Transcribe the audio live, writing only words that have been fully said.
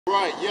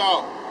Right,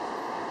 yo,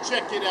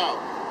 check it out.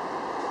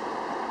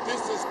 This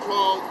is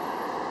called,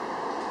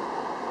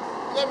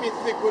 let me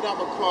think what I'm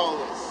gonna call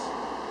this.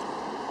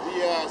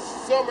 The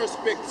Summer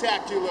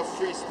Spectacular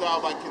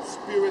Freestyle by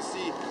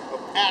Conspiracy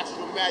of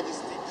Astral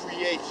Majesty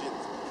Creations,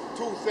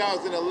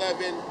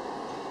 2011,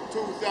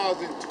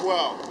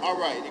 2012. All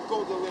right, it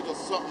goes a little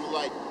something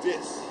like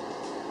this.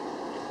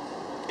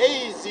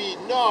 AZ,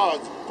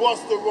 Nas,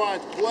 Busta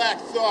Rhymes, Black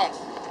Thought,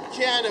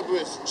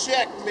 Cannabis,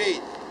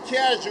 Checkmate,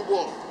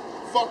 Casual,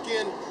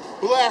 fucking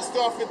blast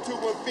off into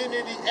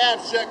infinity,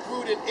 abstract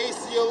root and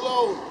AC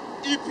alone,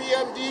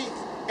 EPMD,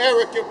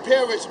 Eric and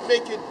Parrish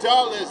making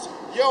dollars,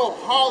 yo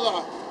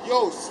holla,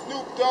 yo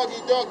Snoop Doggy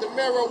Dogg, the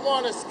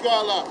marijuana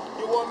scholar,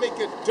 you wanna make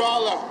 $1,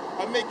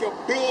 I make $1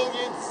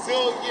 billion,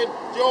 zillion,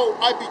 yo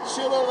I be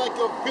chillin' like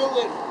a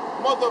villain,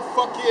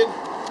 motherfucking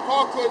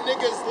hardcore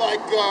niggas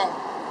like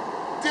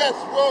Death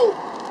Row,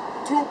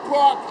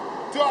 Tupac,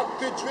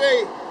 Dr.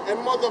 Dre, and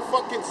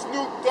motherfucking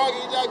Snoop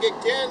Doggy Dogg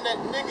again, that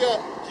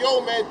nigga. Yo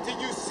man, did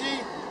you see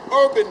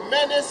Urban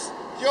Menace?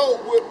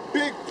 Yo, with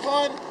Big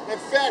Pun and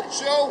Fat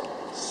Joe,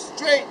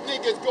 straight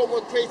niggas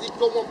going crazy,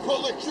 going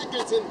pulling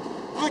triggers and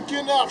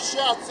flicking off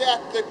shots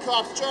at the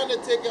cops, trying to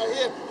take a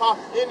hip hop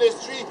in the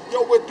street.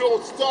 Yo, it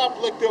don't stop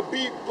like the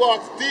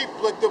beatbox deep,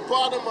 like the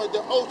bottom of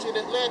the ocean,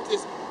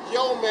 Atlantis.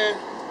 Yo man,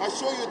 I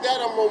show you that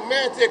I'm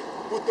romantic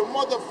with the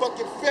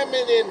motherfucking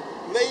feminine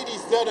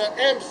ladies that are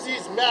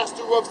MCs,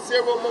 master of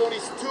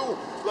ceremonies too,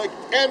 like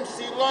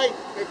MC Light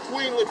and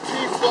Queen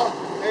Latifah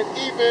and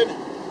even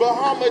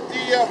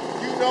Bahamadia.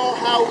 You know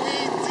how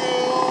we do.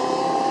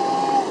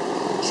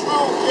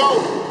 True, yo,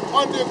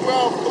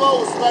 underground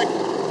flows like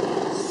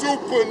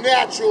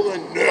Supernatural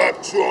and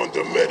Naptron,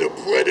 the Meta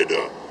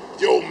Predator.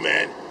 Yo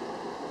man,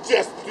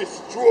 just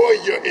destroy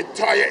your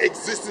entire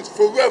existence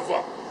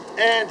forever.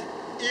 And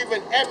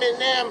even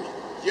Eminem,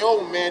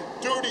 yo man,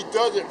 Dirty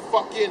doesn't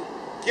fucking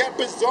get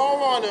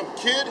bizarre on him,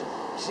 kid.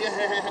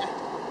 Yeah,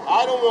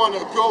 I don't want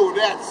to go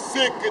that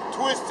sick and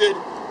twisted,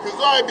 cause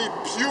I be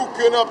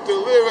puking up the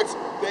lyrics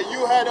that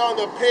you had on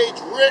the page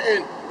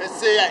written and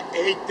say I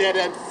ate that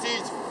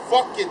MC's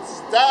fucking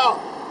style.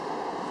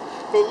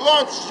 For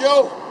lunch,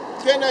 yo,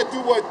 then I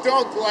do a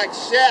dunk like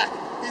Shaq.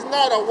 He's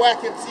not a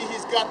whack MC,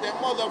 he's got that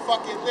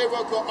motherfucking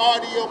lyrical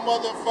audio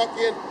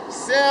motherfucking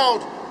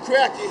sound.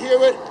 Crack, you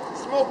hear it?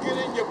 Smoke it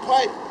in your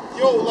pipe.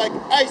 Yo, like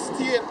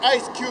Ice-T and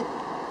Ice Cube.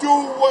 Do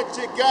what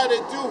you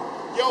gotta do.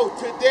 Yo,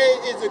 today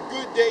is a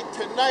good day.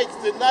 Tonight's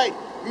the night.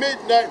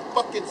 Midnight,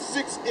 fucking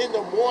 6 in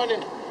the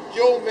morning.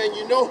 Yo, man,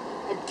 you know,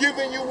 I'm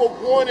giving you a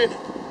warning.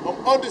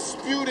 I'm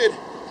undisputed.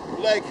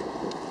 Like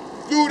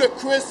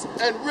Ludacris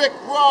and Rick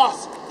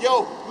Ross.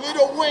 Yo,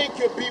 Lil Wayne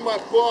can be my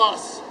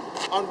boss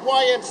on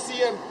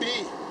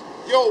YMCMB.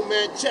 Yo,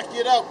 man, check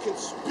it out.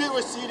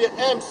 Conspiracy to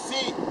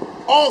MC.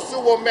 Also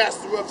a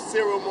master of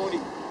ceremony.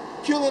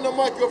 Killing the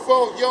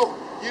microphone, yo.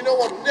 You know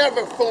I'm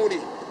never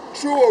phony.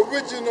 True,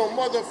 original,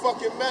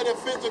 motherfucking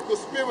metaphysical,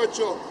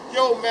 spiritual.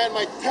 Yo, man,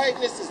 my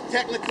tightness is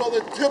technical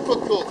and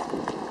typical.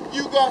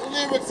 You got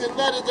lyrics and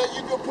letters that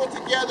you can put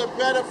together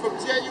better from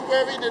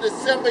January to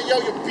December.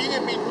 Yo, you're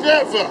beating me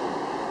never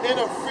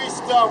in a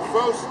freestyle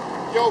verse.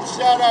 Yo,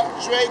 shout out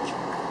Drake.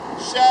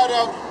 Shout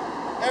out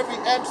every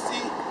MC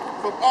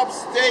from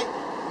upstate,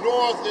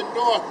 north and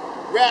north.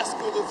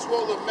 Rascals and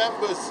Swollen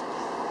members.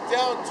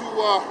 Down to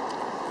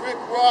Rick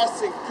Ross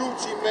and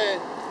Gucci,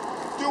 man.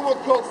 Doing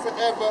coke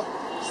forever.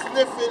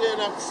 Sniffing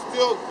and I'm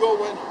still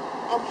going.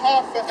 I'm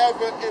high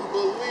forever in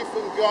belief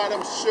in God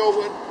I'm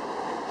showing.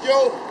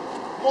 Yo,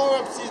 more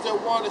MCs I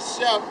want to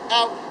shout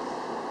out.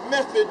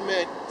 Method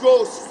Man,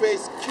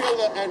 Ghostface,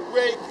 Killer, and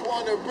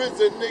Raekwon,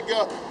 RZA,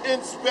 nigga,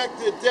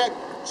 Inspector Deck,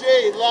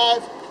 J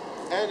Live,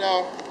 and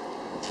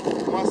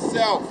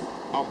myself.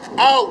 I'm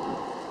out.